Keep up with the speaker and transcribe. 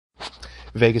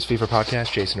Vegas Fever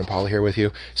Podcast. Jason and Paula here with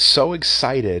you. So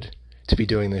excited to be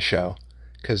doing this show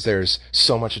because there's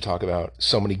so much to talk about.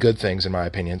 So many good things, in my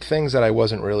opinion. Things that I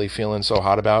wasn't really feeling so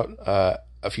hot about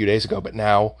a few days ago, but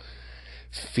now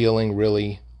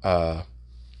feeling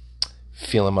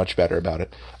much better about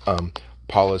it.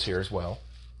 Paula's here as well.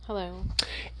 Hello.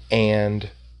 And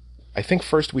I think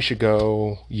first we should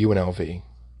go UNLV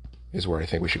is where I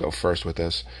think we should go first with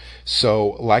this. So,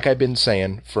 like I've been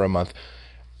saying for a month,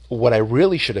 what I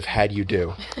really should have had you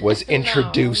do was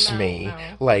introduce me.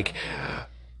 Like,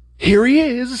 here he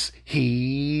is.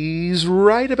 He's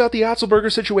right about the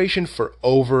Otzelberger situation for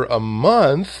over a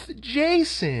month.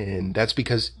 Jason. That's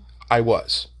because I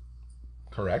was.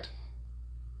 Correct?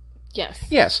 Yes.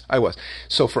 Yes, I was.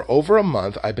 So for over a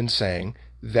month, I've been saying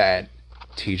that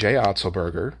TJ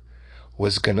Otzelberger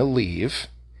was going to leave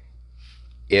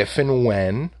if and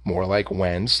when, more like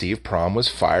when, Steve Prohm was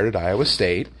fired at Iowa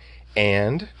State.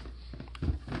 And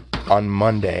on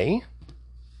Monday,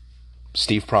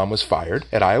 Steve Prohm was fired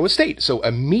at Iowa State. So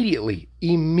immediately,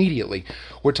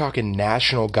 we're talking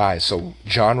national guys. So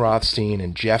John Rothstein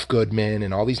and Jeff Goodman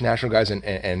and all these national guys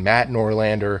and Matt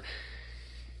Norlander.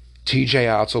 TJ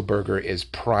Otzelberger is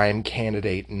prime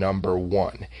candidate number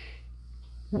one.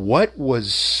 What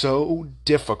was so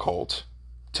difficult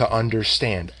to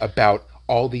understand about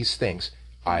all these things?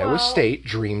 Iowa State,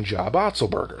 dream job,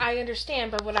 Otzelberger. I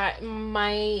understand, but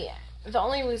the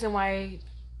only reason why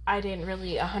I didn't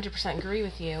really 100% agree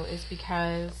with you is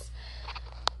because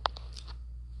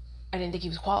I didn't think he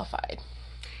was qualified.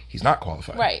 He's not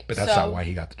qualified. Right. But that's not why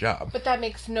he got the job. But that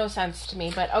makes no sense to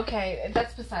me. But okay,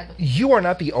 that's beside the point. You are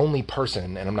not the only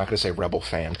person, and I'm not going to say Rebel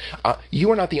fan, you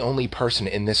are not the only person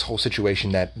in this whole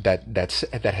situation that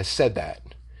has said that.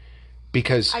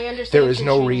 Because I understand there is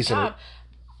no reason.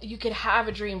 You could have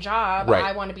a dream job. Right.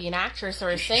 I want to be an actress or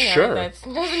a singer. Sure. That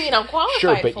doesn't mean I'm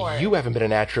qualified for it. Sure, but you haven't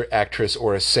been an actress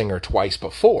or a singer twice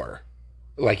before.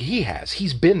 Like he has.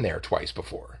 He's been there twice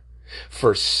before.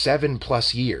 For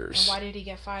 7+ years. And why did he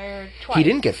get fired twice? He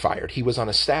didn't get fired. He was on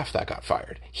a staff that got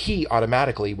fired. He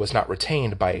automatically was not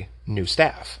retained by new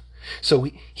staff. So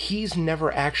he's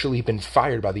never actually been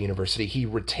fired by the university. He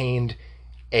retained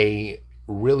a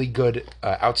really good,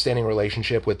 outstanding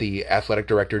relationship with the athletic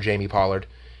director, Jamie Pollard,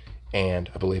 and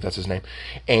I believe that's his name.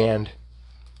 And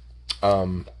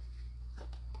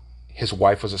his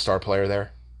wife was a star player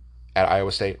there at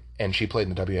Iowa State, and she played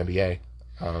in the WNBA.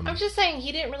 I'm just saying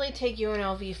he didn't really take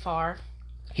UNLV far.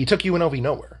 He took UNLV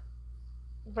nowhere.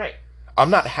 Right.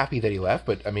 I'm not happy that he left,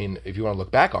 but I mean, if you want to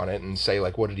look back on it and say,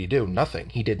 like, what did he do? Nothing.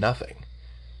 He did nothing.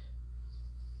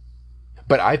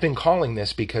 But I've been calling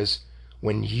this because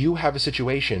when you have a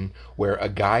situation where a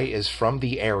guy is from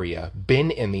the area, been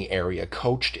in the area,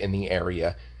 coached in the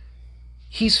area,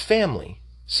 he's family.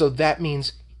 So that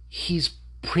means he's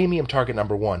premium target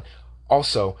number one.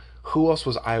 Also, who else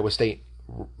was Iowa State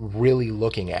really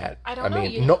looking at? I don't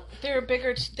know. They're a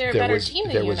better team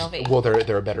than UNLV. Well,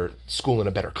 they're a better school and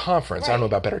a better conference. Right. I don't know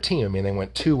about better team. I mean, they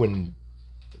went 2 and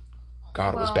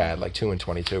God, it was bad, like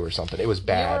 2-22 or something. It was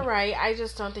bad. You were right. I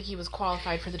just don't think he was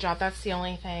qualified for the job. That's the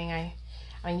only thing. I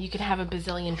mean, you can have a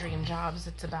bazillion dream jobs.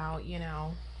 It's about,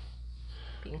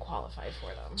 being qualified for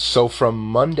them. So from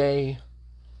Monday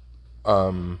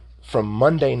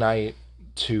night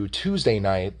to Tuesday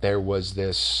night, there was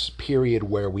this period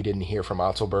where we didn't hear from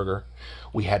Otzelberger.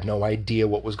 We had no idea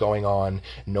what was going on.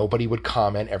 Nobody would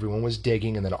comment. Everyone was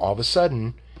digging. And then all of a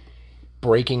sudden,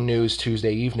 breaking news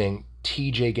Tuesday evening,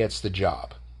 TJ gets the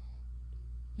job.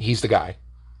 He's the guy.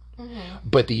 Mm-hmm.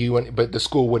 But the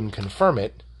school wouldn't confirm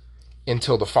it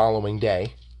until the following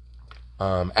day.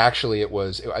 Actually,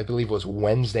 I believe it was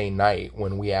Wednesday night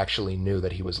when we actually knew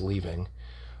that he was leaving.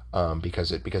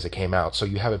 Because it came out. So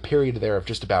you have a period there of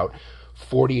just about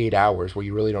 48 hours where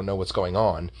you really don't know what's going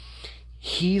on.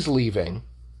 He's leaving,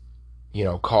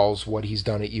 calls what he's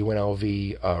done at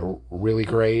UNLV really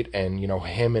great, and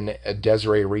him and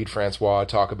Desiree Reed-Francois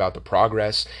talk about the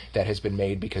progress that has been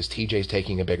made because TJ's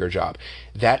taking a bigger job.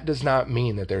 That does not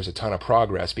mean that there's a ton of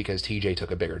progress because TJ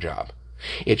took a bigger job.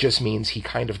 It just means he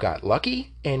kind of got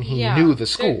lucky and he knew the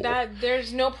school.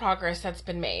 There's no progress that's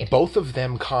been made. Both of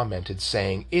them commented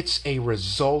saying, it's a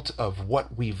result of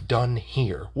what we've done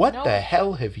here. What the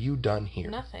hell have you done here?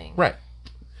 Nothing. Right.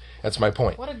 That's my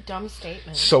point. What a dumb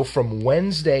statement. So from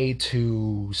Wednesday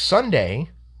to Sunday,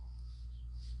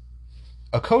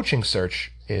 a coaching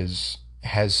search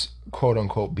has quote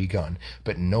unquote begun.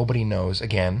 But nobody knows,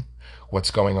 again, what's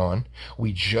going on.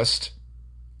 We just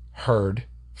heard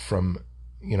from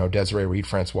Desiree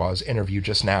Reed-Francois' interview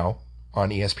just now on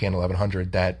ESPN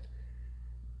 1100 that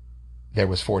there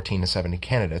was 14 to 70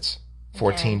 candidates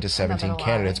 14 Okay, to 17 another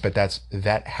candidates, lie. but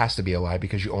that has to be a lie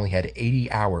because you only had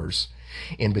 80 hours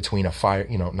in between a fire,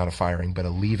 not a firing, but a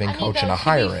leaving I mean, coach and though, a to be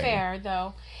hiring. fair,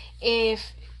 though,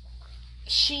 if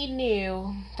she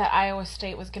knew that Iowa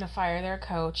State was going to fire their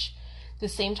coach the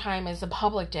same time as the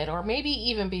public did, or maybe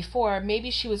even before,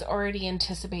 maybe she was already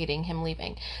anticipating him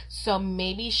leaving. So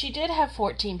maybe she did have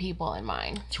 14 people in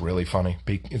mind. It's really funny.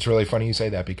 It's really funny you say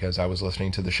that because I was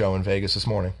listening to the show in Vegas this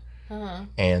morning,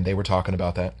 and they were talking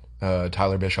about that.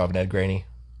 Tyler Bischoff and Ed Graney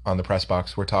on the press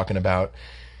box were talking about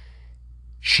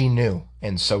she knew,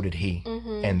 and so did he.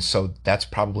 And so that's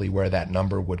probably where that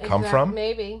number would come from.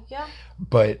 Maybe, yeah.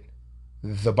 But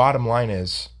the bottom line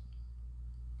is,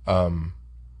 a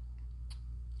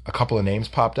couple of names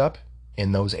popped up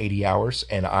in those 80 hours,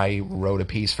 and I wrote a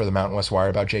piece for the Mountain West Wire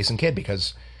about Jason Kidd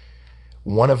because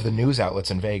one of the news outlets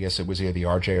in Vegas, it was either the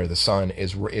RJ or the Sun,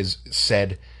 is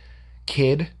said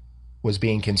Kidd was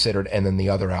being considered, and then the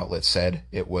other outlet said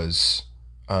it was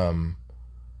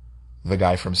the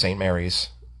guy from St. Mary's.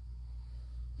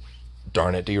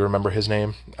 Darn it, do you remember his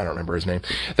name? I don't remember his name.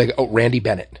 Randy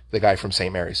Bennett, the guy from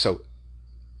St. Mary's. So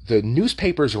the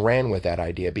newspapers ran with that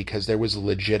idea because there was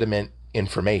legitimate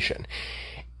information.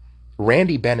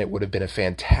 Randy Bennett would have been a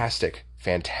fantastic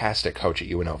coach at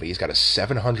UNLV. He's got a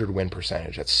 700 win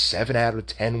percentage. That's 7 out of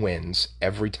 10 wins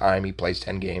every time he plays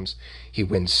 10 games. He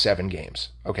wins 7 games.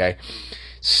 Okay,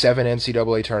 7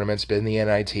 NCAA tournaments, been in the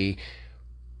NIT,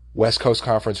 West Coast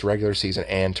Conference regular season,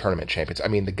 and tournament champions. I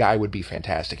mean, the guy would be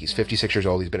fantastic. He's 56 years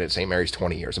old. He's been at St. Mary's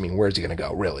 20 years. I mean, where's he going to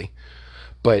go, really?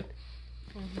 But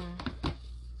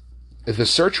the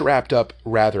search wrapped up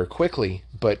rather quickly,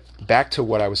 but back to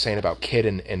what I was saying about Kidd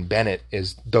and Bennett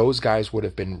is those guys would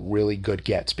have been really good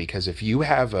gets because if you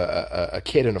have a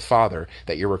kid and a father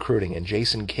that you're recruiting and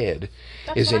Jason Kidd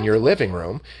is in your living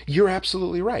room, you're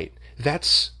absolutely right.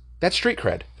 That's street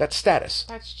cred. That's status.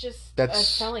 That's just a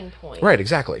selling point. Right,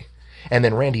 exactly. And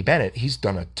then Randy Bennett, he's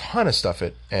done a ton of stuff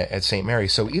at St.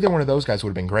 Mary's. So either one of those guys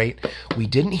would have been great. We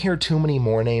didn't hear too many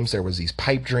more names. There was these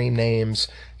pipe dream names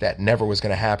that never was going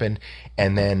to happen.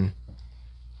 And then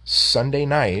Sunday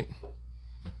night,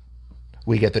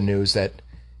 we get the news that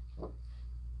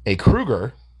a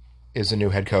Kruger is the new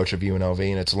head coach of UNLV,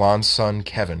 and it's Lon's son,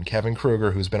 Kevin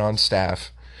Kruger, who's been on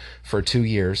staff for 2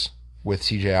 years with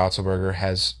TJ Otzelberger,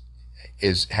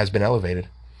 has been elevated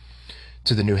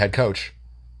to the new head coach.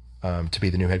 To be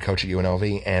the new head coach at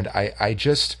UNLV. And I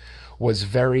just was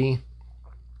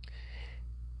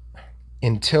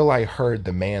until I heard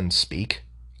the man speak,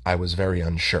 I was very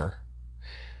unsure.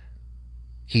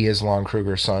 He is Lon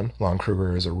Kruger's son. Lon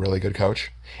Kruger is a really good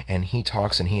coach, and he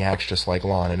talks and he acts just like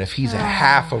Lon. And if he's a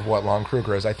half of what Lon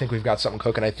Kruger is, I think we've got something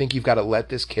cooking. I think you've got to let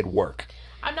this kid work.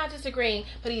 I'm not disagreeing,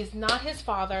 but he's not his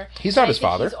father. He's not his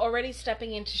father. He's already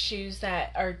stepping into shoes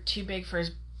that are too big for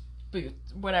his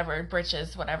boots, whatever,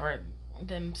 britches, whatever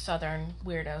them southern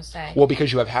weirdos say. Well,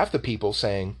 because you have half the people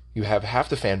saying, you have half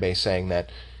the fan base saying that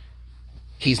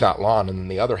he's not Lon, and then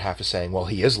the other half is saying, well,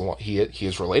 he is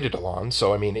related to Lon.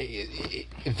 So I mean,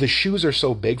 the shoes are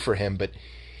so big for him, but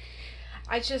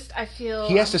I feel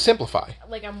he has to simplify.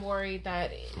 Like I'm worried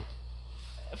that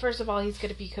first of all he's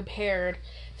going to be compared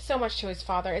so much to his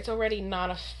father. It's already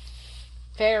not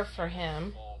fair for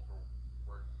him.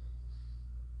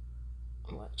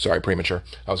 Sorry, premature.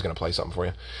 I was going to play something for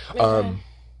you. Okay.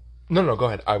 No, go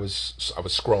ahead. I was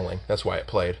scrolling. That's why it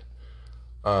played.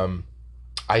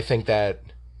 I think that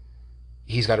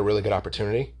he's got a really good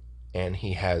opportunity, and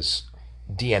he has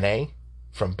DNA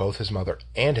from both his mother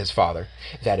and his father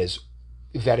that is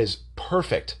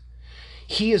perfect.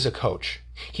 He is a coach.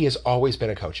 He has always been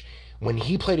a coach. When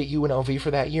he played at UNLV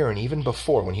for that year, and even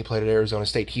before when he played at Arizona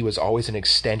State, he was always an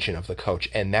extension of the coach,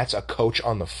 and that's a coach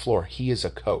on the floor. He is a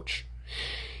coach.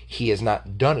 He has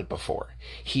not done it before.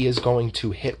 He is going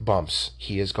to hit bumps.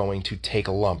 He is going to take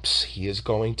lumps. He is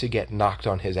going to get knocked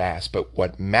on his ass. But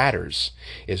what matters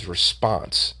is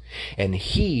response. And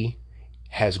he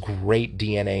has great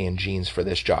DNA and genes for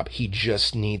this job. He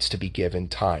just needs to be given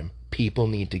time. People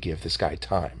need to give this guy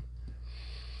time.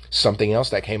 Something else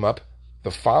that came up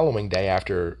the following day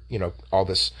after, all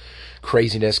this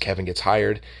craziness, Kevin gets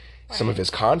hired. Right. Some of his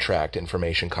contract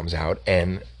information comes out.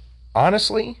 And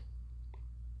honestly,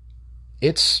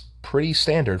 it's pretty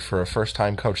standard for a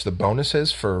first-time coach. The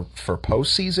bonuses for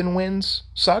postseason wins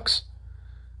sucks,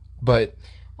 but...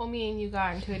 Well, me and you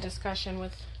got into a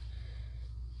discussion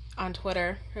on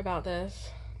Twitter about this,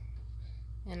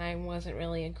 and I wasn't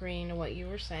really agreeing to what you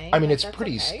were saying. I mean, it's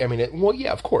pretty... Okay. I mean, well,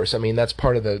 yeah, of course. I mean, that's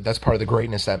part of the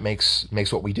greatness that makes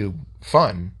what we do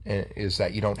fun, is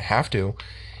that you don't have to...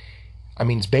 I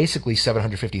mean, it's basically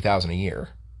 $750,000 a year.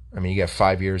 I mean, you get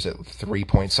 5 years at $3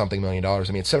 point something million. I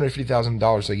mean, it's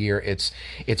 $750,000 a year. It's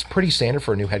pretty standard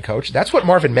for a new head coach. That's what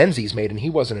Marvin Menzies made, and he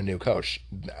wasn't a new coach.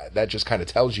 That just kind of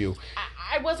tells you.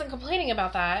 I wasn't complaining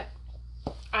about that.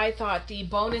 I thought the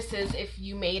bonuses, if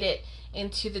you made it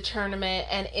into the tournament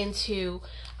and into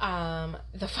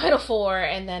the Final Four,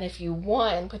 and then if you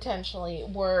won potentially,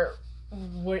 were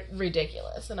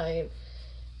ridiculous. And I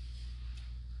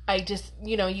just,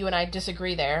 you and I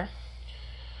disagree there.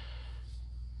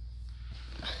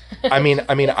 I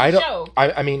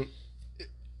mean,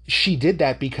 she did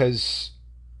that because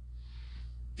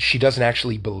she doesn't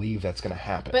actually believe that's going to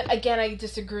happen. But again, I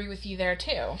disagree with you there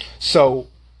too. So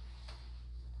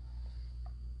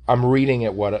I'm reading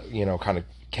at what kind of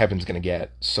Kevin's going to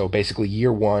get. So basically,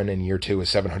 year 1 and year 2 is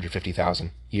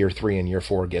 $750,000. Year 3 and year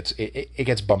 4 gets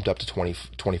bumped up to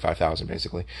 $25,000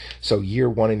 basically. So year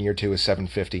 1 and year 2 is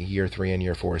 $750. Year 3 and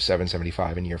year 4 is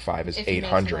 $775, and year 5 is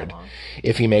 $800.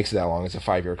 If he makes it that long, it's a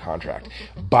 5-year contract.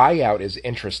 Buyout is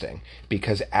interesting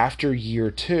because after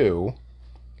year 2,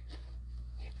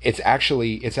 it's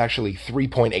actually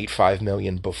 $3.85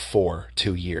 million before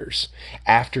 2 years.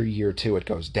 After year 2, it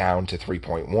goes down to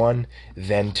 3.1,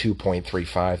 then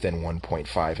 2.35, then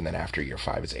 1.5, and then after year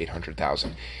 5, it's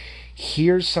 $800,000.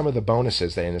 Here's some of the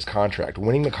bonuses that in his contract: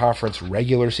 winning the conference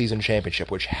regular season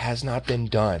championship, which has not been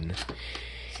done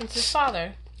since his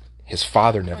father. His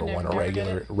father never won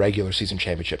a regular season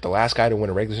championship. The last guy to win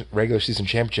a regular season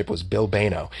championship was Bill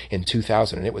Bano in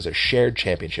 2000, and it was a shared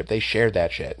championship. They shared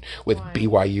that shit with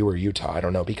BYU or Utah. I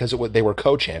don't know, because they were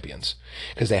co-champions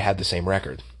because they had the same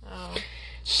record. Oh.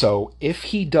 So if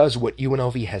he does what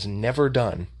UNLV has never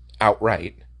done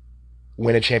outright,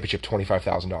 win a championship,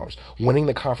 $25,000. Winning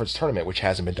the conference tournament, which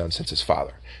hasn't been done since his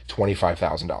father,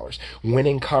 $25,000.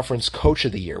 Winning conference coach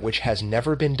of the year, which has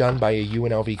never been done by a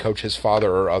UNLV coach, his father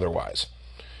or otherwise,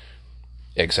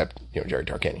 except Jerry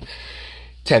Tarkanian,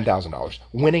 $10,000.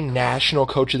 Winning national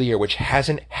coach of the year, which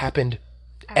hasn't happened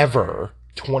ever,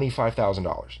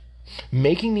 $25,000.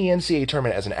 Making the NCAA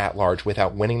tournament as an at-large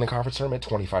without winning the conference tournament,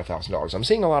 $25,000. I'm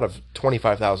seeing a lot of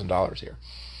 $25,000 here.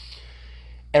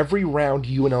 Every round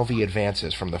UNLV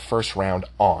advances from the first round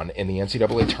on in the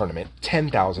NCAA tournament,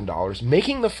 $10,000.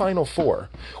 Making the Final Four,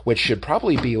 which should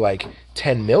probably be like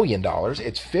 $10 million,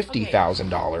 it's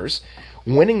 $50,000.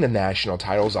 Winning the national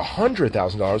title is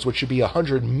 $100,000, which should be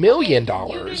 $100 million. You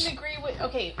didn't agree with...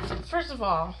 Okay, first of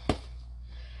all,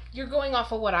 you're going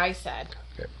off of what I said.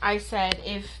 Okay. I said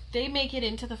if they make it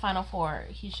into the Final Four,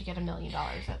 he should get $1 million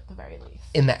at the very least.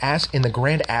 In the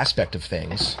grand aspect of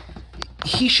things,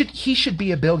 he should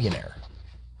be a billionaire.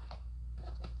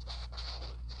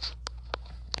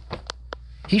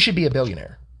 He should be a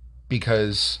billionaire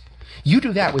because you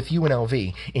do that with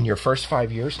UNLV in your first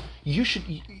 5 years. They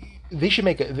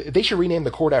should rename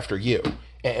the court after you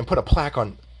and put a plaque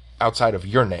on outside of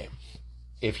your name.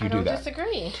 If you do that, I don't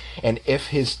disagree. And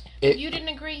if you didn't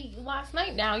agree last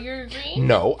night, now you're agreeing?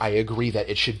 No, I agree that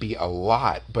it should be a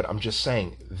lot, but I'm just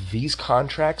saying these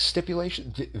contract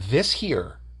stipulations, this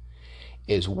here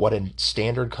is what a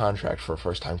standard contract for a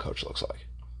first-time coach looks like.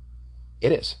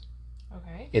 It is.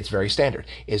 Okay. It's very standard.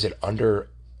 Is it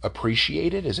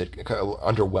underappreciated? Is it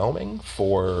underwhelming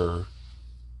for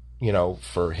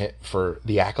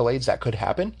the accolades that could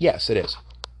happen? Yes, it is.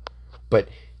 But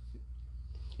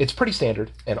it's pretty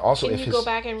standard, and also can you go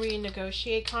back and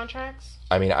renegotiate contracts?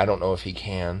 I mean, I don't know if he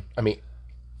can. I mean,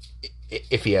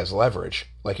 if he has leverage,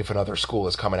 like if another school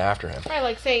is coming after him. Right,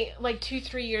 like say,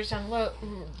 2-3 years down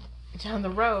the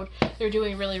road, they're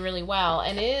doing really, really well,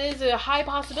 and it is a high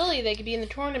possibility they could be in the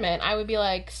tournament. I would be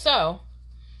like, so,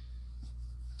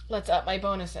 let's up my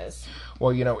bonuses.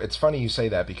 Well, it's funny you say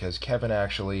that because Kevin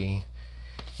actually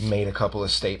made a couple of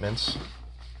statements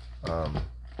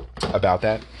about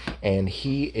that, and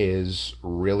he is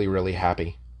really, really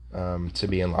happy to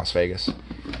be in Las Vegas.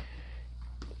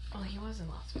 Well, he was in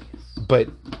Las Vegas. But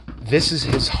this is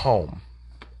his home,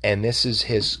 and this is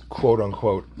his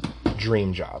quote-unquote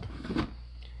dream job.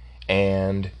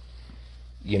 And,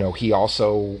 he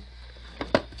also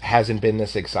hasn't been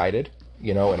this excited,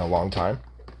 in a long time.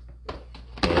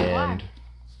 And,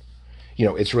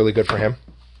 it's really good for him.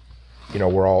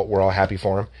 We're all happy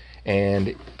for him.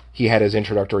 And he had his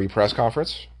introductory press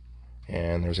conference,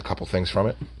 and there's a couple things from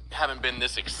it. Haven't been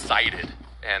this excited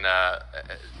and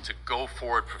to go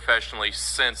forward professionally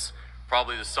since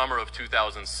probably the summer of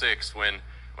 2006 when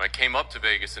I came up to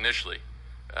Vegas initially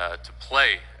to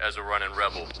play as a running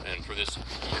Rebel and for this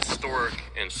historic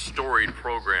and storied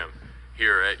program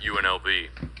here at UNLV.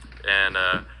 And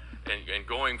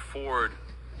going forward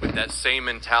with that same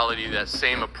mentality, that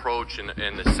same approach, and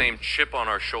the same chip on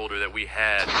our shoulder that we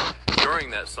had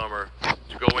during that summer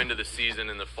to go into the season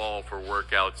in the fall for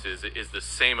workouts is the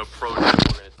same approach that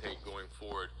we're going to take going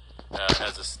forward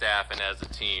as a staff and as a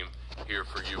team here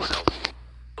for UNLV.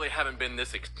 Really haven't been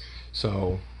this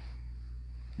So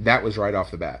that was right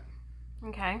off the bat.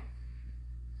 Okay.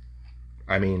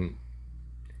 I mean,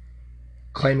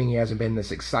 claiming he hasn't been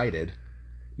this excited,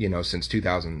 since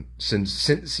 2000,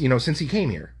 since he came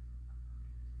here.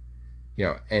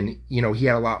 And he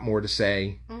had a lot more to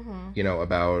say,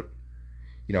 about,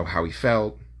 how he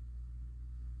felt.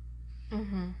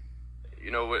 Mm-hmm.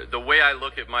 The way I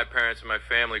look at my parents and my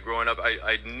family growing up,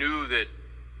 I knew that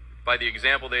by the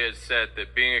example they had set,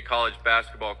 that being a college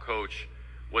basketball coach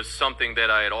was something that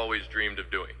I had always dreamed of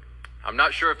doing. I'm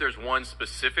not sure if there's one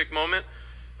specific moment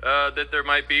that there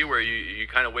might be where you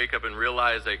kind of wake up and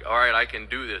realize, like, all right, I can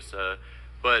do this.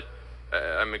 But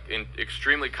I'm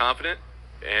extremely confident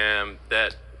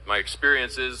that my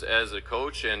experiences as a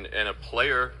coach and a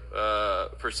player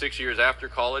for 6 years after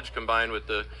college, combined with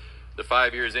the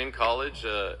 5 years in college,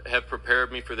 have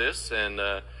prepared me for this. And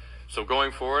so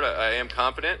going forward, I am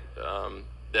confident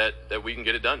that we can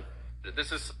get it done.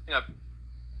 This is something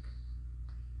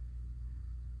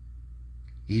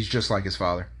He's just like his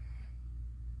father.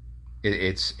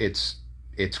 It's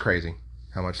crazy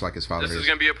how much like his father is. This is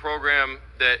going to be a program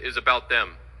that is about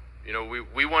them.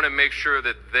 We want to make sure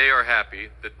that they are happy,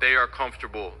 that they are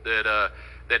comfortable,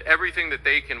 that everything that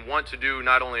they can want to do,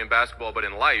 not only in basketball but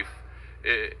in life,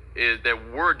 is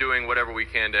that we're doing whatever we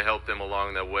can to help them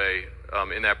along that way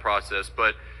in that process.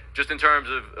 But just in terms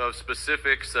of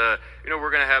specifics, we're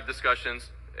going to have discussions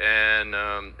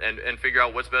and figure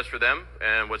out what's best for them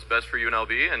and what's best for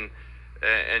UNLV,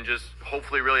 and just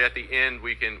hopefully really at the end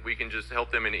we can just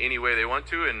help them in any way they want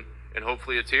to, and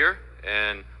hopefully it's here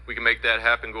and we can make that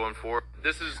happen going forward.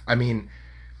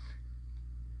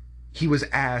 He was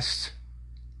asked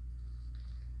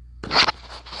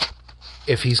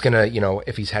if he's gonna,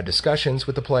 if he's had discussions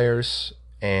with the players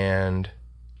and,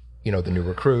 the new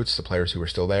recruits, the players who are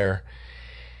still there,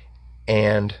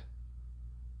 and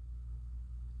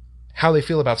how they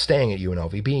feel about staying at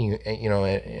UNLV, being at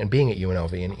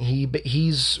UNLV. And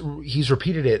he's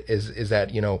repeated it is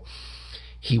that,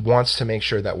 he wants to make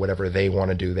sure that whatever they want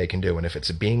to do, they can do. And if it's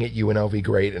being at UNLV,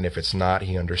 great. And if it's not,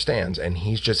 he understands. And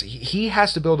he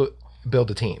has to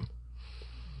build a team,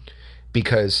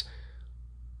 because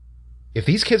if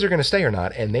these kids are going to stay or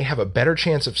not, and they have a better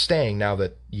chance of staying now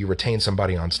that you retain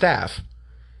somebody on staff,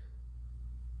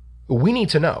 we need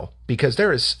to know, because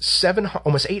there is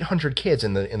almost 800 kids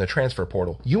in the transfer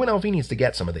portal. UNLV needs to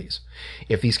get some of these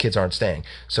if these kids aren't staying.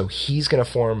 So he's going to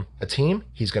form a team.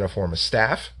 He's going to form a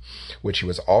staff, which he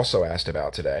was also asked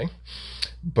about today.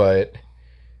 But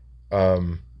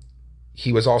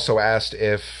he was also asked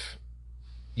if,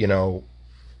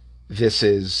 this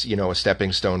is, a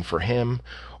stepping stone for him,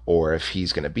 or if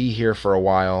he's going to be here for a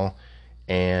while.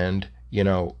 And,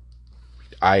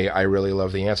 I really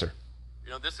love the answer.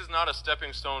 This is not a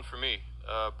stepping stone for me,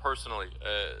 personally.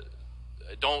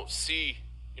 I don't see,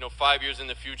 5 years in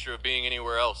the future of being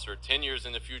anywhere else, or 10 years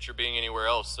in the future being anywhere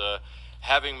else.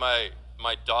 Having my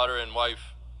daughter and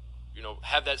wife,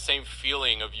 have that same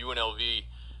feeling of UNLV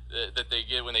that they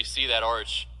get when they see that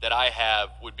arch that I have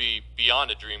would be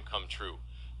beyond a dream come true,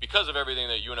 because of everything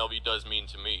that UNLV does mean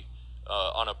to me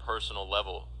on a personal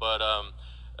level. But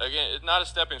again, it's not a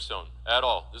stepping stone at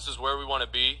all. This is where we want to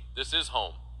be. This is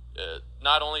home.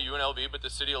 Not only UNLV, but the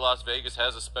city of Las Vegas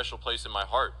has a special place in my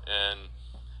heart, and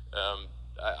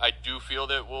I do feel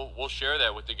that we'll share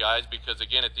that with the guys, because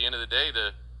again, at the end of the day,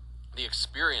 the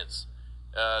experience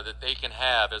that they can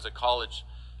have as a college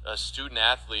student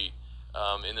athlete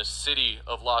in the city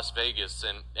of Las Vegas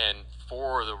and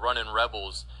for the Runnin'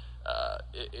 Rebels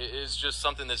is just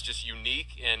something that's just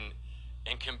unique and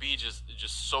can be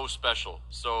just so special.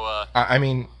 So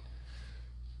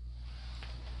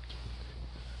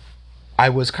I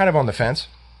was kind of on the fence,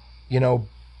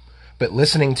 but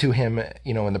listening to him,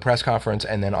 in the press conference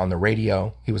and then on the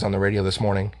radio, he was on the radio this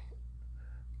morning.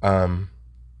 I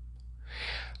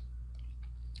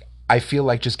feel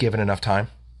like just given enough time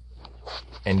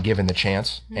and given the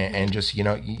chance, and just,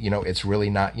 it's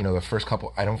really not,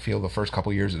 I don't feel the first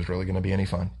couple years is really going to be any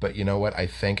fun. But you know what? I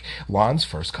think Lon's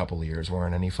first couple of years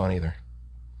weren't any fun either.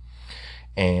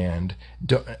 And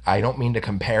I don't mean to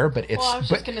compare, but it's... Well, I was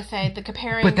just going to say, the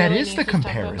comparing... But that really is the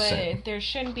comparison. But there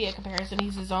shouldn't be a comparison.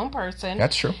 He's his own person.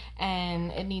 That's true.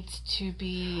 And it needs to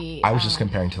be... I was just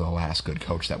comparing to the last good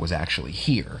coach that was actually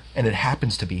here. And it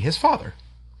happens to be his father.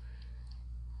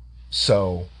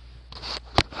 So...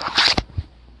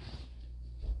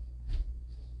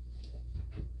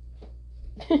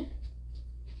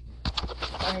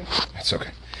 That's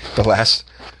okay. The last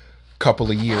couple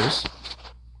of years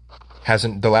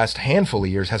the last handful of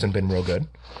years hasn't been real good.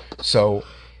 So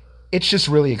it's just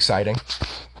really exciting.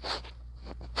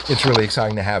 It's really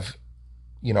exciting to have,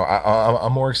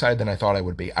 I'm more excited than I thought I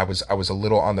would be. I was a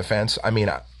little on the fence. I mean,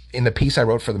 in the piece I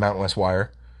wrote for the Mountain West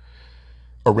Wire,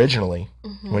 originally,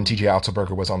 when TJ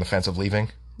Otzelberger was on the fence of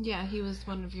leaving. Yeah, he was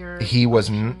one of your... He was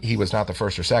not the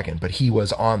first or second, but he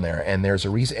was on there, and there's a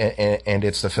reason, and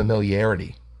it's the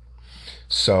familiarity.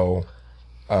 So,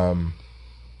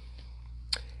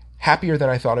 happier than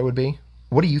I thought I would be.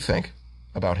 What do you think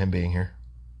about him being here?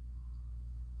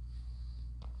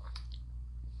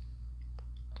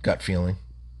 Gut feeling.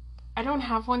 I don't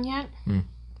have one yet.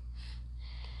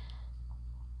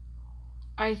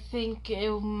 I think it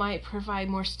might provide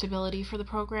more stability for the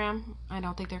program. I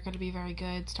don't think they're going to be very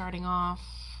good starting off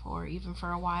or even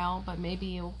for a while, but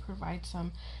maybe it will provide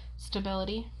some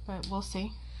stability, but we'll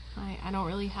see. I don't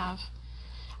really have...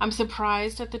 I'm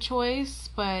surprised at the choice,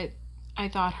 but I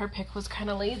thought her pick was kind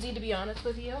of lazy, to be honest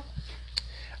with you.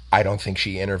 I don't think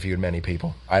she interviewed many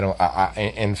people.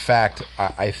 In fact,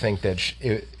 I think that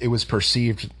it was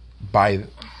perceived by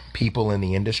people in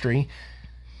the industry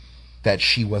that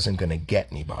she wasn't going to get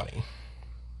anybody.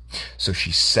 So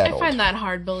she settled. I find that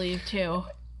hard to believe, too.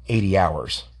 80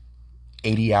 hours.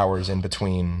 80 hours in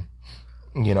between,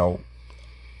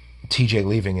 TJ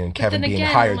leaving and Kevin being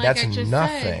hired. Like that's I just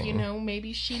nothing. Said,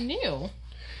 maybe she knew.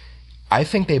 I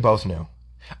think they both knew.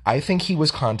 I think he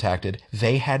was contacted.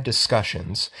 They had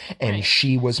discussions, and right.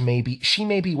 she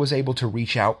maybe was able to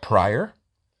reach out prior.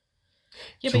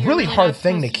 Yeah, it's a really hard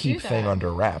thing to keep that. thing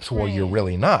under wraps. Well, right. You're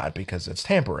really not, because it's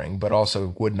tampering. But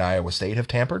also, wouldn't Iowa State have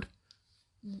tampered?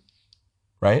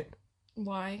 Right?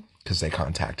 Why? Because they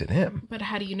contacted him. But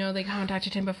how do you know they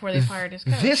contacted him before they fired his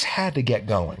coach? This had to get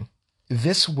going.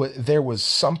 There was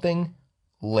something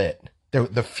lit.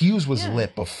 The fuse was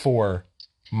lit before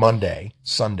Monday,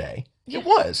 Sunday. Yeah. It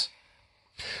was.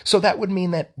 So that would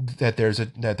mean that there's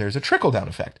a trickle down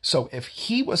effect. So if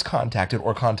he was contacted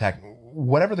or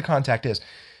whatever the contact is,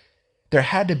 there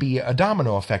had to be a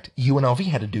domino effect. UNLV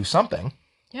had to do something.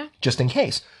 Yeah. Just in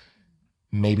case.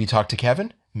 Maybe talk to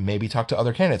Kevin. Maybe talk to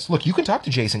other candidates. Look, you can talk to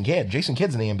Jason Kidd. Jason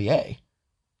Kidd's in the NBA.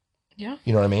 Yeah.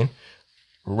 You know what I mean?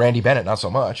 Randy Bennett, not so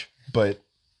much. But,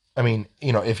 I mean,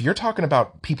 if you're talking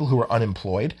about people who are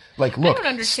unemployed, like, look,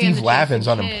 Steve Lavin's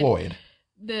unemployed.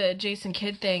 The Jason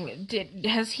Kidd thing,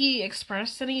 has he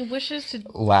expressed any wishes to...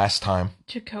 Last time.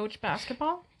 To coach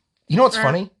basketball? You know what's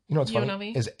funny?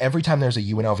 UNLV? Is every time there's a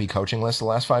UNLV coaching list the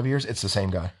last 5 years, it's the same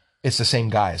guy. It's the same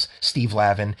guys. Steve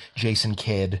Lavin, Jason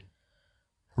Kidd,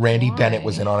 Randy Bennett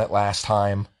was in on it last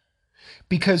time.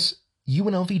 Because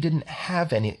UNLV didn't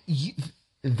have any...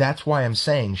 That's why I'm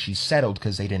saying she settled,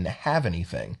 because they didn't have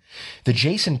anything. The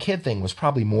Jason Kidd thing was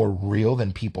probably more real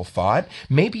than people thought.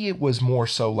 Maybe it was more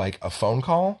so like a phone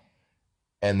call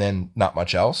and then not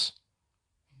much else.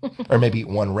 Or maybe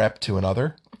one rep to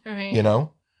another, right.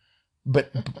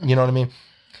 But you know what I mean?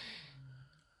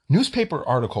 Newspaper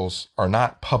articles are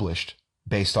not published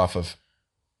based off of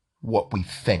what we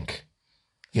think.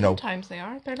 Sometimes they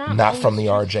are. They're not. Not from the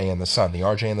RJ and the Sun. The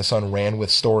RJ and the Sun ran with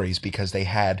stories because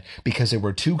there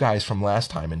were two guys from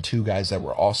last time and two guys that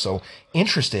were also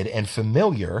interested and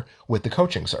familiar with the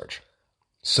coaching search.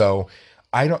 So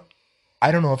I don't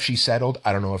know if she settled.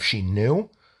 I don't know if she knew,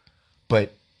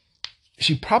 but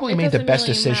she probably made the best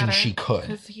decision she could.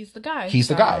 Because he's the guy. He's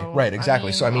the guy. Right,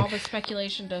 exactly. So all the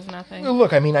speculation does nothing.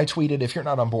 Look, I tweeted, if you're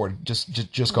not on board,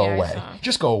 just go away.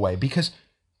 Just go away, because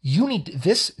you need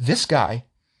this guy.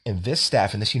 And this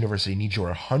staff and this university needs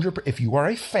your 100%, if you are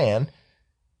a fan,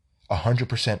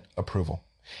 100% approval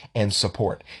and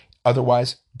support.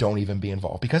 Otherwise, don't even be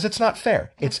involved, because it's not fair.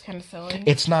 That's kind of silly.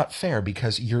 It's not fair,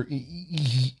 because you're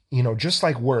just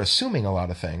like we're assuming a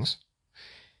lot of things,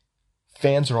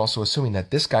 fans are also assuming that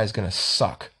this guy's going to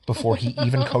suck before he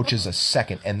even coaches a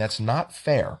second. And that's not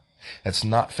fair. That's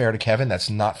not fair to Kevin. That's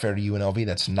not fair to UNLV.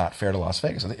 That's not fair to Las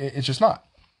Vegas. It's just not.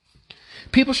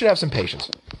 People should have some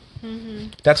patience. Mm-hmm.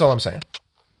 That's all I'm saying.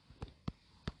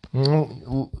 There's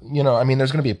going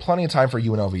to be plenty of time for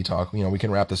UNLV talk. We can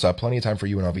wrap this up. Plenty of time for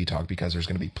UNLV talk, because there's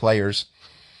going to be players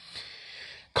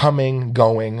coming,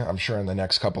 going. I'm sure in the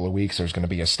next couple of weeks there's going to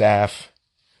be a staff,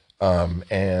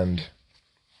 and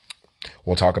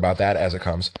we'll talk about that as it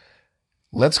comes.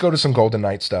 Let's go to some Golden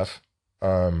Knight stuff.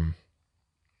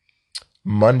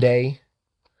 Monday,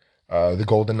 the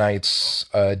Golden Knights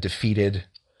defeated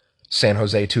San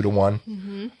Jose 2-1.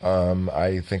 Mm-hmm.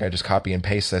 I think I just copy and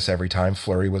paste this every time.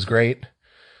 Fleury was great,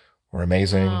 or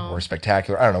amazing, or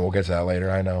spectacular. I don't know. We'll get to that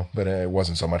later. I know, but it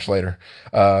wasn't so much later.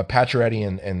 Pacioretty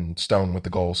and Stone with the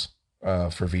goals for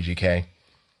VGK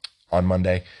on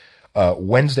Monday.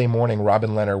 Wednesday morning,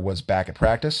 Robin Lehner was back at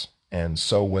practice, and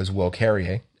so was Will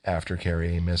Carrier after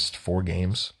Carrier missed 4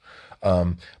 games.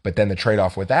 But then the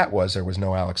trade-off with that was there was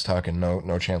no Alex Tuck and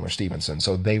no Chandler Stevenson,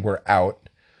 so they were out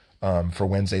for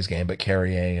Wednesday's game. But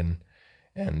Carrier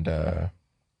and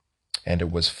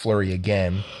it was Fleury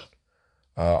again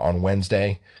on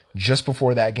Wednesday. Just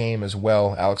before that game as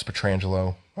well, Alex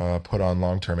Pietrangelo put on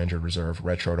long-term injured reserve,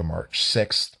 retro to March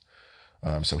 6th.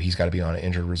 So he's got to be on an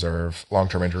injured reserve,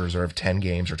 long-term injured reserve, 10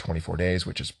 games or 24 days,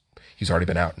 which is, he's already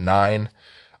been out 9.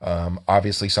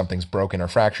 Obviously something's broken or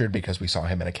fractured because we saw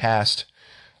him in a cast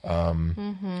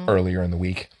earlier in the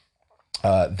week.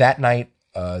 That night,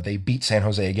 they beat San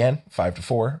Jose again,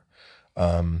 5-4.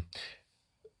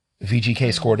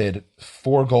 VGK scored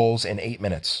 4 goals in 8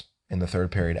 minutes in the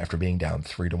third period after being down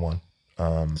 3-1.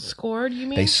 Scored, you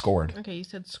mean? They scored. Okay, you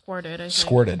said squirted. I think.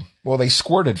 Squirted. Well, they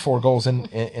squirted 4 goals in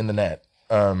the net.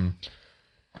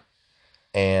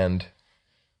 And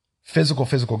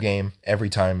physical game every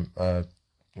time, you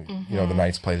know, the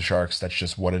Knights play the Sharks. That's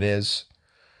just what it is.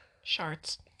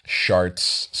 Sharks.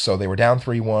 So they were down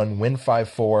 3-1, win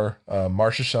 5-4.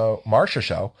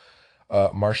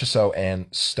 Marchessault and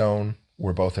Stone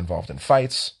were both involved in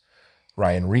fights.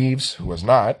 Ryan Reeves, who was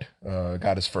not,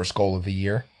 got his first goal of the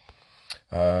year.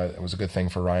 It was a good thing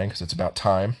for Ryan because it's about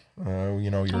time. You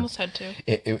know, almost had to.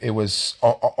 It was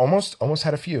almost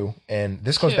had a few, and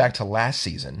this goes back to last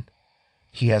season.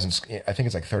 He hasn't. I think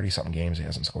it's like 30-something games he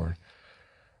hasn't scored.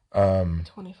 25,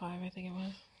 I think it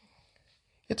was.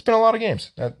 It's been a lot of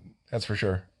games. That's for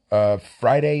sure.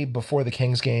 Friday before the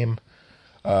Kings game,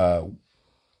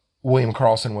 William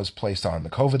Karlsson was placed on the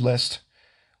COVID list.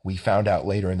 We found out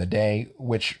later in the day,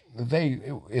 which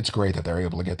it's great that they're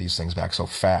able to get these things back so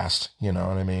fast, you know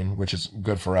what I mean? Which is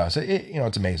good for us. You know,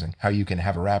 it's amazing how you can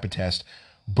have a rapid test,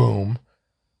 boom,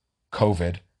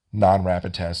 COVID,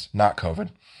 non-rapid test, not COVID.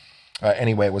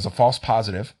 Anyway, it was a false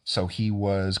positive, so he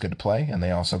was good to play, and they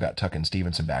also got Tuck and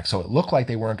Stevenson back. So it looked like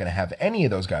they weren't going to have any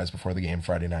of those guys before the game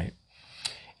Friday night,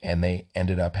 and they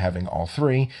ended up having all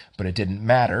 3, but it didn't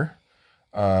matter,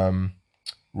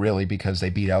 really, because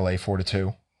they beat LA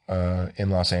 4-2. In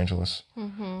Los Angeles.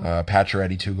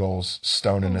 Pacioretty 2 goals,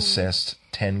 Stone an assist,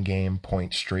 10-game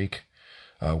point streak,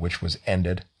 which was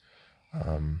ended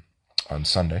on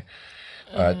Sunday.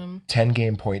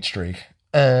 10-game point streak.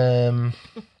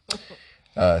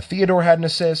 Theodore had an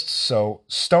assist, so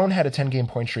Stone had a 10-game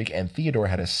point streak, and Theodore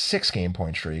had a 6-game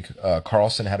point streak.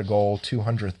 Karlsson had a goal,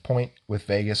 200th point with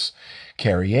Vegas.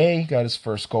 Carrier got his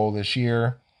first goal this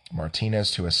year.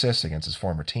 Martinez 2 assists against his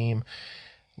former team.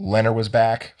 Lehner was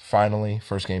back, finally.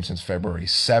 First game since February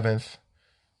 7th.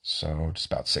 So just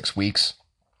about 6 weeks.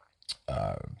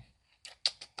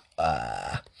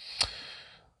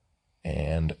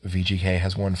 And VGK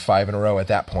has won 5 in a row at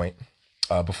that point.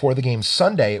 Before the game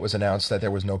Sunday, it was announced that there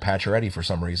was no Pacioretty for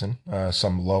some reason.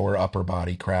 Some lower upper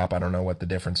body crap. I don't know what the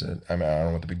difference is. I mean, I don't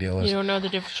know what the big deal is. You don't know the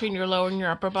difference between your lower and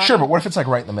your upper body? Sure, but what if it's like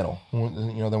right in the middle? You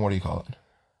know, then what do you call it?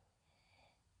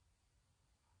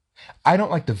 I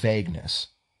don't like the vagueness.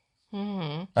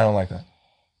 I don't like that.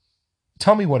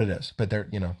 Tell me what it is, but they're,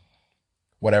 you know,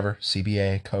 whatever,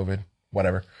 CBA, COVID,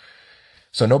 whatever.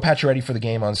 So no Pacioretty for the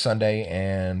game on Sunday,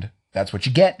 and that's what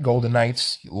you get. Golden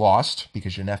Knights lost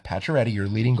because you're Neff Pacioretty, your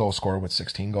leading goal scorer with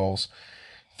 16 goals.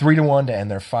 3-1 to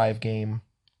end their 5-game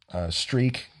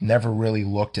streak. Never really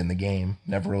looked in the game.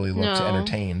 Never really looked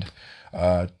entertained.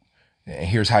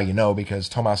 Here's how you know, because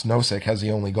Tomas Nosek has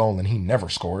the only goal and he never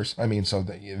scores. I mean, so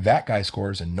that guy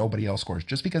scores and nobody else scores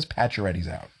just because Pacioretty's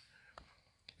out.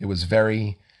 It was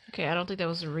very... Okay, I don't think that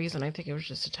was the reason. I think it was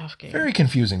just a tough game. Very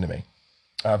confusing to me.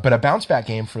 But a bounce-back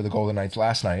game for the Golden Knights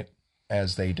last night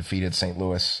as they defeated St.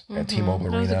 Louis at T-Mobile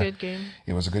Arena. It was a good game.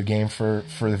 It was a good game for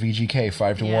the VGK,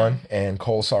 5-1, and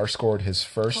Kolesar scored his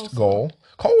first goal.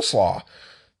 Coleslaw.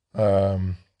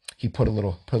 He put a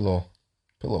little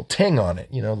ting on it,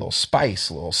 you know, a little spice,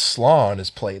 a little slaw on his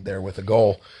plate there with a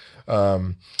goal.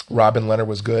 Robin Lehner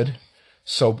was good.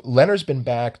 So Leonard's been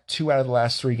back 2 out of the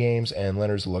last 3 games, and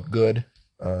Leonard's looked good.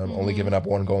 Only given up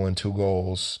 1 goal and 2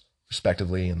 goals,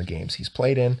 respectively, in the games he's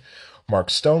played in. Mark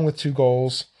Stone with 2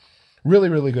 goals. Really,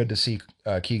 really good to see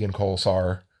Keegan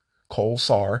Kolesar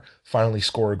finally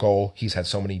score a goal. He's had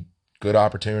so many good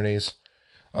opportunities.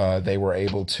 They were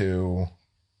able to...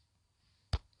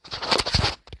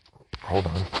 Hold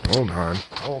on.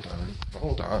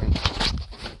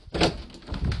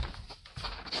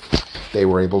 They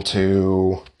were able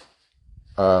to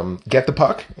get the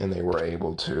puck, and they were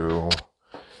able to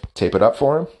tape it up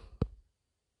for him.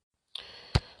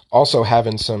 Also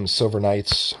having some Silver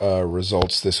Knights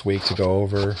results this week to go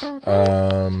over.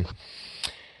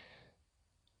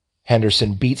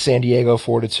 Henderson beat San Diego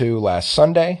 4-2 last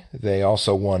Sunday. They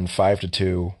also won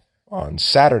 5-2 on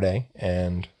Saturday,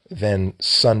 and then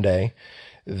Sunday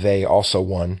they also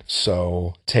won.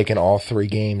 So taking all 3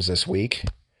 games this week.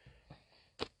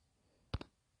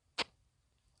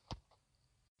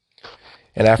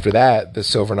 And after that, the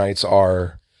Silver Knights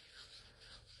are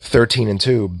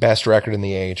 13-2, best record in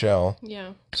the AHL.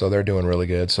 Yeah. So they're doing really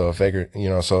good. So if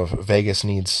Vegas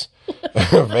needs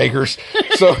Vegas,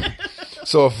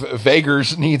 so if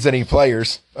Vegas needs any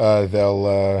players,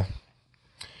 they'll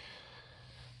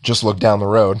just look down the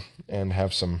road and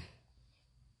have some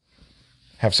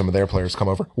of their players come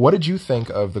over. What did you think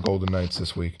of the Golden Knights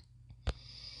this week?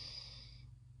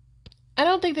 I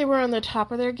don't think they were on the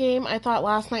top of their game. I thought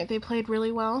last night they played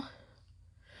really well.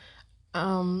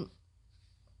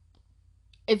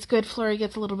 It's good Fleury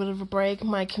gets a little bit of a break.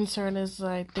 My concern is,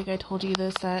 I think I told you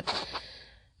this, that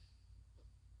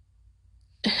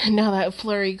now that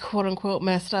Fleury quote-unquote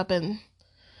messed up and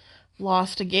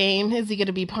lost a game, is he going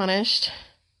to be punished?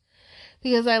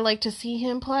 Because I like to see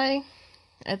him play.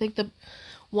 I think the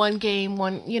one game,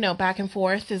 back and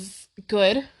forth is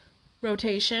good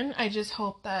rotation. I just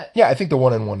hope that... Yeah, I think the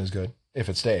 1-1 is good, if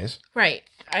it stays. Right.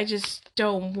 I just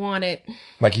don't want it...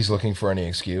 Like he's looking for any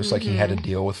excuse. Mm-hmm. Like he had to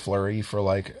deal with Fleury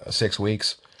for 6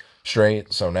 weeks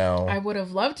straight, so now... I would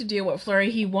have loved to deal with Fleury.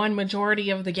 He won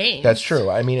majority of the games. That's true.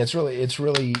 I mean, it's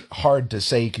really hard to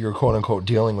say you're quote-unquote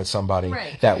dealing with somebody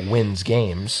that wins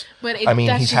games. But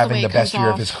he's having the best year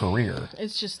of his career.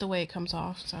 It's just the way it comes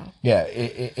off, so... Yeah,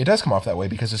 it does come off that way,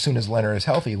 because as soon as Leonard is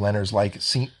healthy, Leonard's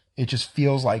it just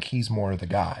feels like he's more the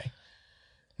guy.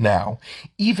 Now,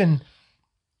 even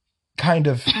kind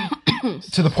of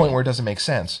to the point where it doesn't make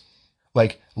sense.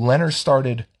 Like, Leonard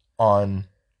started on,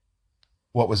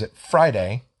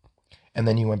 Friday, and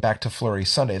then you went back to Fleury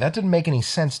Sunday. That didn't make any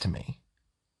sense to me.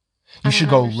 You should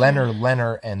go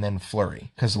Leonard, and then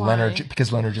Fleury. Because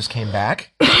Leonard just came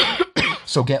back.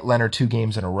 So get Leonard 2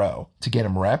 games in a row to get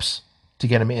him reps. To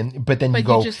get him in, but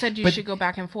you just said you should go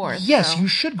back and forth. Yes, you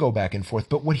should go back and forth.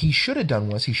 But what he should have done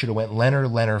was he should have went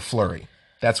Leonard, Fleury.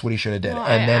 That's what he should have did. Well,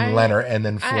 and then Leonard, and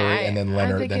then Fleury, and then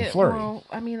Leonard, then Fleury. Well,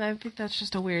 I think that's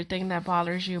just a weird thing that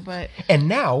bothers you. But and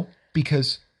now,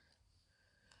 because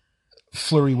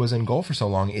Fleury was in goal for so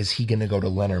long, is he going to go to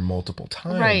Leonard multiple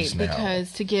times? Right, now?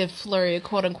 Because to give Fleury a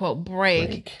quote unquote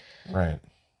break. Right.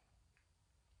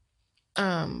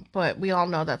 But we all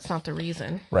know that's not the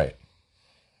reason. Right.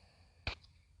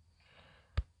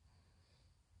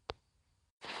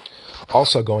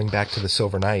 Also, going back to the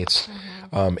Silver Knights,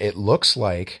 it looks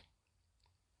like,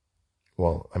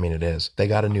 it is. They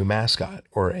got a new mascot,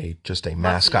 or just a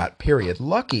mascot, period.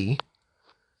 Lucky.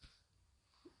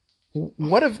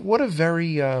 What a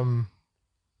very...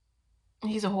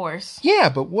 He's a horse. Yeah,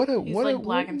 but He's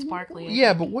black and sparkly.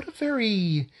 Yeah, but what a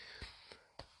very...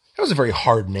 That was a very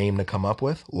hard name to come up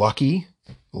with. Lucky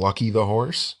the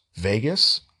horse.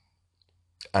 Vegas.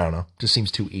 I don't know. Just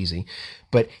seems too easy.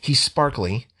 But he's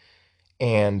sparkly.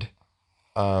 And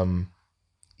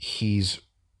he's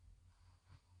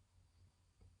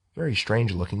very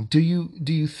strange looking. Do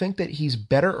you think that he's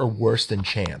better or worse than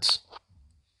Chance?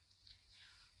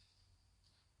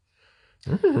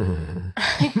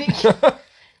 I think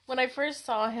when I first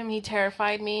saw him, he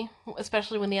terrified me,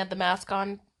 especially when he had the mask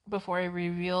on before he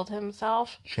revealed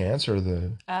himself. Chance or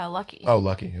the Lucky? Oh,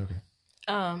 Lucky. Okay.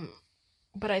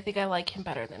 But I think I like him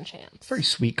better than Chance. Very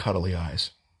sweet, cuddly eyes.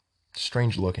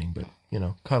 Strange looking, but,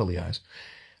 cuddly eyes.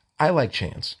 I like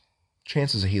Chance.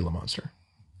 Chance is a Gila monster.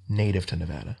 Native to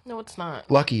Nevada. No, it's not.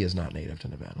 Lucky is not native to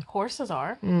Nevada. Horses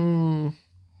are.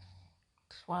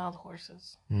 Wild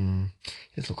horses. He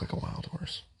does look like a wild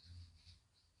horse.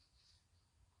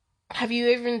 Have you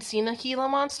even seen a Gila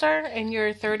monster in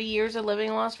your 30 years of living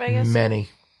in Las Vegas? Many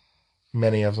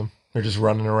of them. They're just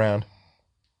running around.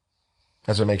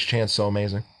 That's what makes Chance so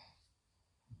amazing.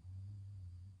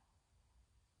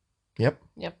 Yep.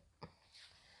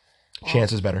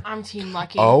 Chance is better. I'm Team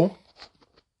Lucky. Oh.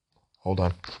 Hold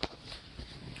on.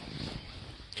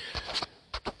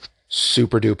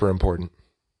 Super duper important.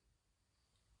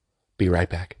 Be right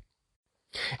back.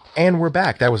 And we're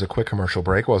back. That was a quick commercial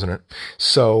break, wasn't it?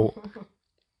 So,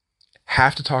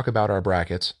 have to talk about our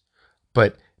brackets,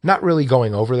 but not really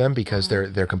going over them because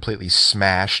they're completely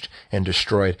smashed and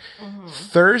destroyed.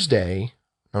 Friday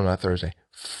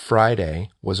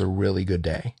was a really good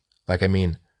day.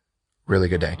 Really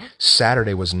good day.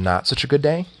 Saturday was not such a good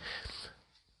day.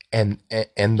 And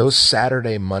those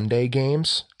Saturday, Monday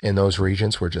games in those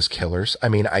regions were just killers.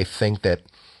 I think that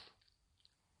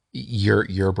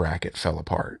your bracket fell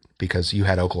apart because you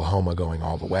had Oklahoma going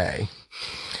all the way.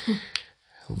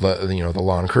 The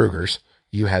Lon Krugers,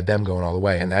 You had them going all the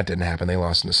way, and that didn't happen. They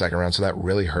lost in the second round, so that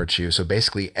really hurts you. So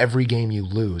basically, every game you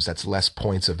lose, that's less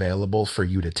points available for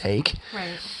you to take.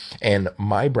 Right. And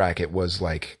my bracket was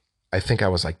like, I think I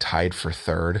was like tied for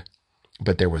third,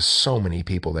 but there was so many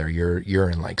people there. You're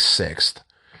in like sixth.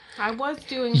 I was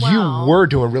doing well. You were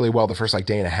doing really well the first like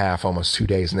day and a half, almost 2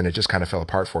 days, and then it just kind of fell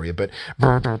apart for you. But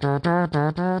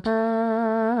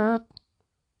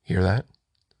hear that?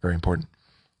 Very important.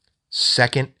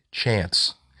 Second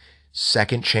chance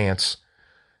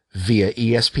via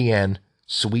ESPN,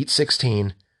 Sweet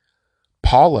 16.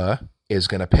 Paula is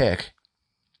going to pick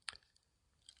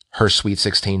her Sweet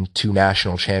 16 2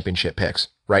 national championship picks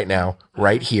right now,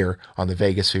 right here on the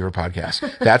Vegas Fever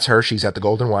podcast. That's her. She's at the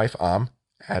Golden Wife. I'm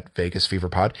at Vegas Fever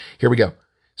Pod. Here we go.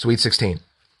 Sweet 16.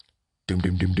 Doom,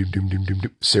 doom, doom, doom, doom, doom, doom,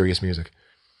 doom. Serious music.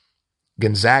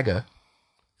 Gonzaga,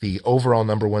 the overall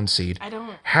number 1 seed,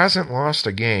 hasn't lost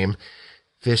a game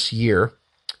this year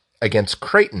against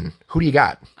Creighton. Who do you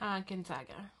got?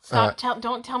 Gonzaga. Stop.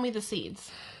 Don't tell me the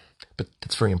seeds. But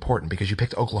that's very important because you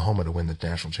picked Oklahoma to win the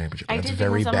national championship. I That's did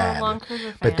very because bad. I'm a Lon Kruger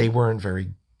fan. But they weren't very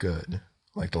good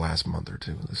like the last month or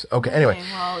two. Okay, anyway.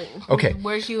 Okay.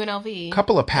 Where's UNLV?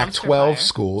 Couple of Pac-12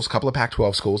 schools.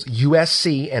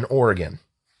 USC and Oregon.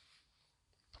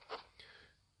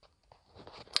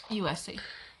 USC.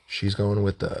 She's going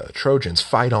with the Trojans.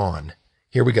 Fight on.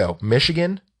 Here we go.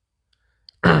 Michigan.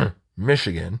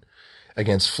 Michigan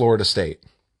against Florida State.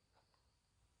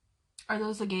 Are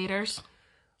those the Gators?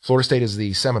 Florida State is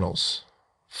the Seminoles.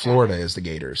 Florida is the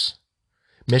Gators.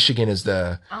 Michigan is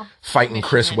the fighting Michigan.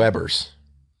 Chris Webbers.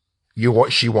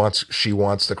 She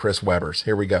wants the Chris Webbers.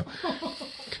 Here we go.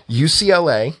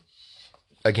 UCLA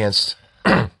against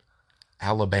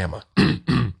Alabama.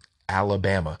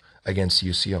 Alabama against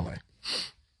UCLA.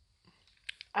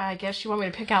 I guess you want me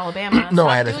to pick Alabama. No,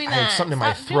 I had something in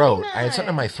my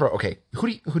throat. Okay,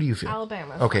 who do you feel?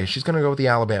 Alabama. Okay, she's going to go with the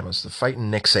Alabamas, the fighting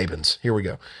Nick Sabans. Here we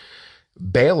go.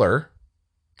 Baylor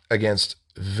against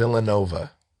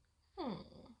Villanova.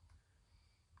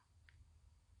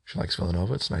 She likes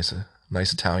Villanova. It's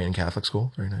nice Italian Catholic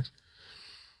school. Very nice.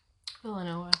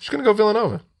 Villanova. She's going to go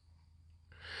Villanova.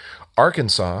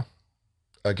 Arkansas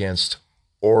against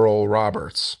Oral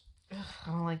Roberts. I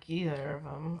don't like either of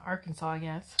them. Arkansas, I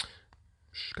guess.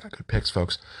 She's got good picks,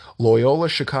 folks. Loyola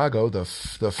Chicago, the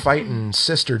fighting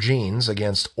Sister Jeans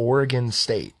against Oregon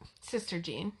State. Sister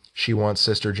Jean. She wants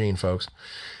Sister Jean, folks.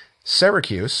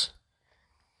 Syracuse.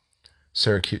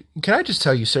 Can I just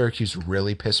tell you, Syracuse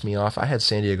really pissed me off. I had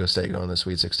San Diego State going to the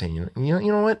Sweet 16. You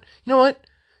know what?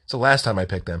 It's the last time I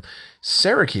picked them.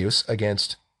 Syracuse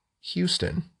against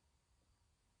Houston.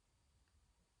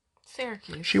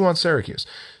 Syracuse. She wants Syracuse.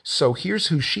 So here's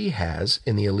who she has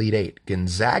in the Elite Eight.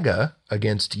 Gonzaga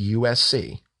against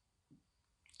USC.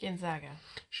 Gonzaga.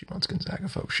 She wants Gonzaga,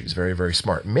 folks. She's very, very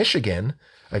smart. Michigan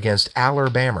against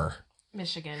Alabama.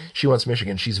 Michigan. She wants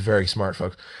Michigan. She's very smart,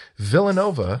 folks.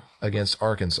 Villanova against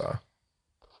Arkansas.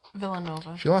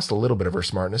 Villanova. She lost a little bit of her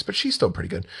smartness, but she's still pretty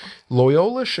good.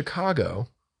 Loyola Chicago,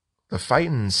 the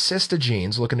fighting Sister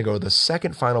Jeans, looking to go to the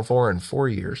second Final Four in 4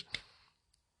 years,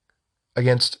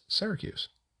 against Syracuse.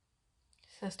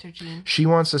 Sister Jean. She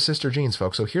wants the Sister Jeans,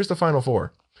 folks. So here's the Final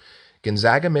Four.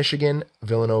 Gonzaga, Michigan,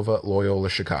 Villanova, Loyola,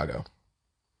 Chicago.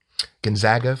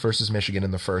 Gonzaga versus Michigan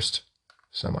in the first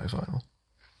semifinal.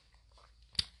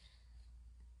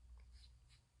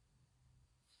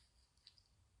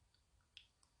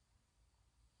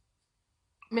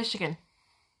 Michigan.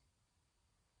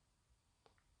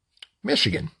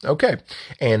 Okay.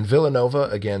 And Villanova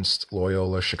against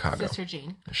Loyola, Chicago. Sister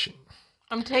Jean.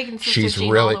 I'm taking Sister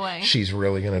Jean all the way. She's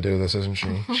really going to do this, isn't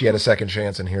she? She had a second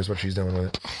chance, and here's what she's doing with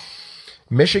it.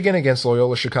 Michigan against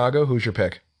Loyola, Chicago. Who's your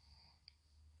pick?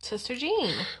 Sister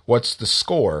Jean. What's the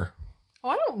score? Oh,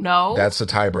 I don't know. That's the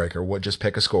tiebreaker. Just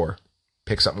pick a score.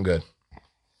 Pick something good.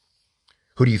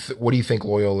 What do you think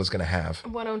Loyola is going to have?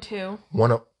 102.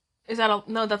 Is that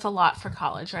no? That's a lot for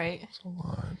college, right? That's a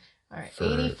lot. All right,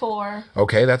 84.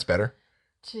 Okay, that's better.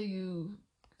 To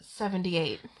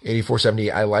 78.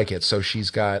 84-78. I like it. So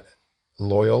she's got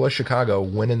Loyola Chicago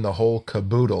winning the whole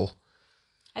caboodle.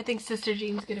 I think Sister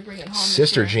Jean's going to bring it home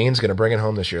Sister Jean's going to bring it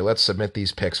home this year. Let's submit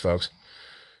these picks, folks.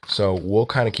 So we'll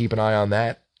kind of keep an eye on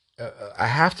that. I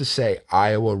have to say,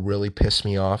 Iowa really pissed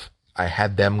me off. I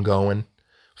had them going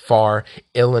far.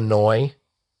 Illinois.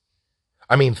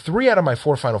 I mean, 3 out of my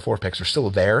 4 Final Four picks are still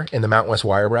there in the Mountain West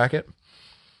Wire bracket.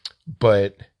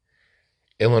 But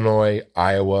Illinois,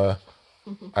 Iowa,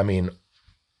 I mean,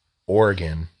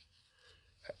 Oregon,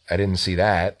 I didn't see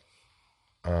that.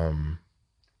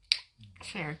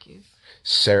 Syracuse.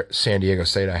 San Diego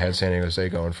State, I had San Diego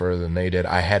State going further than they did.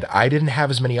 I didn't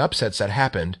have as many upsets that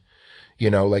happened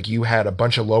Like you had a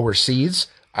bunch of lower seeds.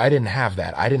 I didn't have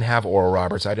that. I didn't have Oral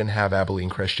Roberts. I didn't have Abilene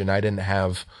Christian. I didn't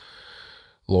have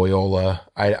Loyola.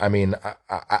 I mean,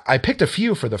 I picked a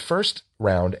few for the first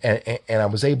round, and I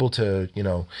was able to,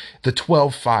 the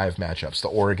 12-5 matchups, the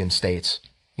Oregon States,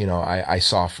 I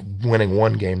saw winning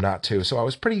one game, not two. So I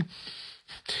was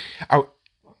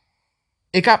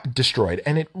it got destroyed.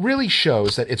 And it really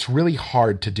shows that it's really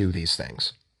hard to do these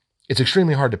things. It's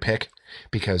extremely hard to pick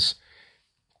because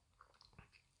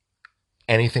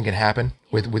anything can happen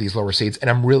with these lower seeds. And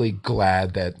I'm really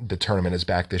glad that the tournament is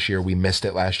back this year. We missed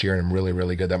it last year, and I'm really,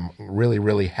 really good. I'm really,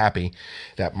 really happy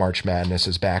that March Madness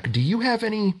is back. Do you have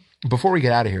any, before we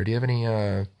get out of here, do you have any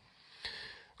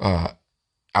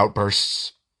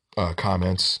outbursts,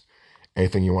 comments,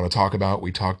 anything you want to talk about?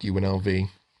 We talked UNLV.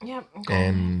 Yep.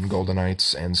 And Golden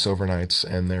Knights and Silver Knights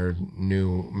and their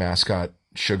new mascot,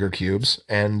 Sugar Cubes.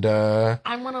 And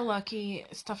I want a lucky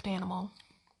stuffed animal.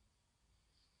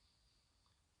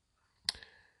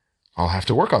 I'll have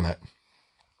to work on that.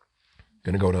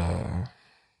 Gonna go to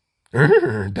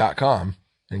 .com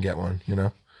and get one,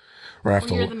 Or Well,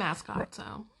 you're the mascot,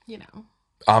 so,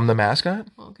 I'm the mascot?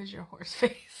 Well, because you're a horse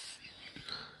face.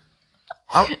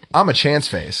 I'm a chance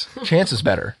face. Chance is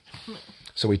better.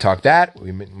 So we talked that.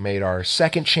 We made our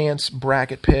second chance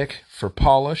bracket pick for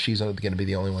Paula. She's going to be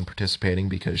the only one participating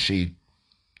because she's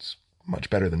much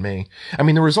better than me. I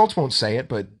mean, the results won't say it,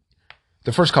 but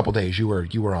the first couple days you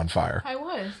were on fire. I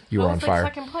was. You were on fire.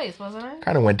 Second place, wasn't I?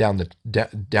 Kind of went down the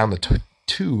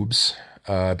tubes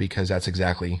because that's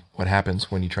exactly what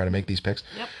happens when you try to make these picks.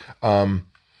 Yep.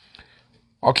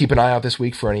 I'll keep an eye out this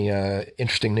week for any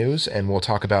interesting news, and we'll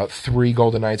talk about 3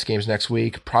 Golden Knights games next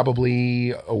week,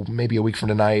 probably maybe a week from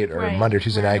tonight or Monday or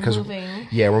Tuesday night, because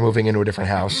we're moving into a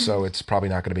different house, so it's probably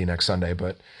not going to be next Sunday,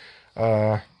 but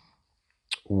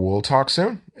we'll talk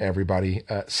soon. Everybody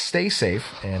stay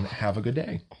safe and have a good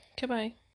day. Goodbye.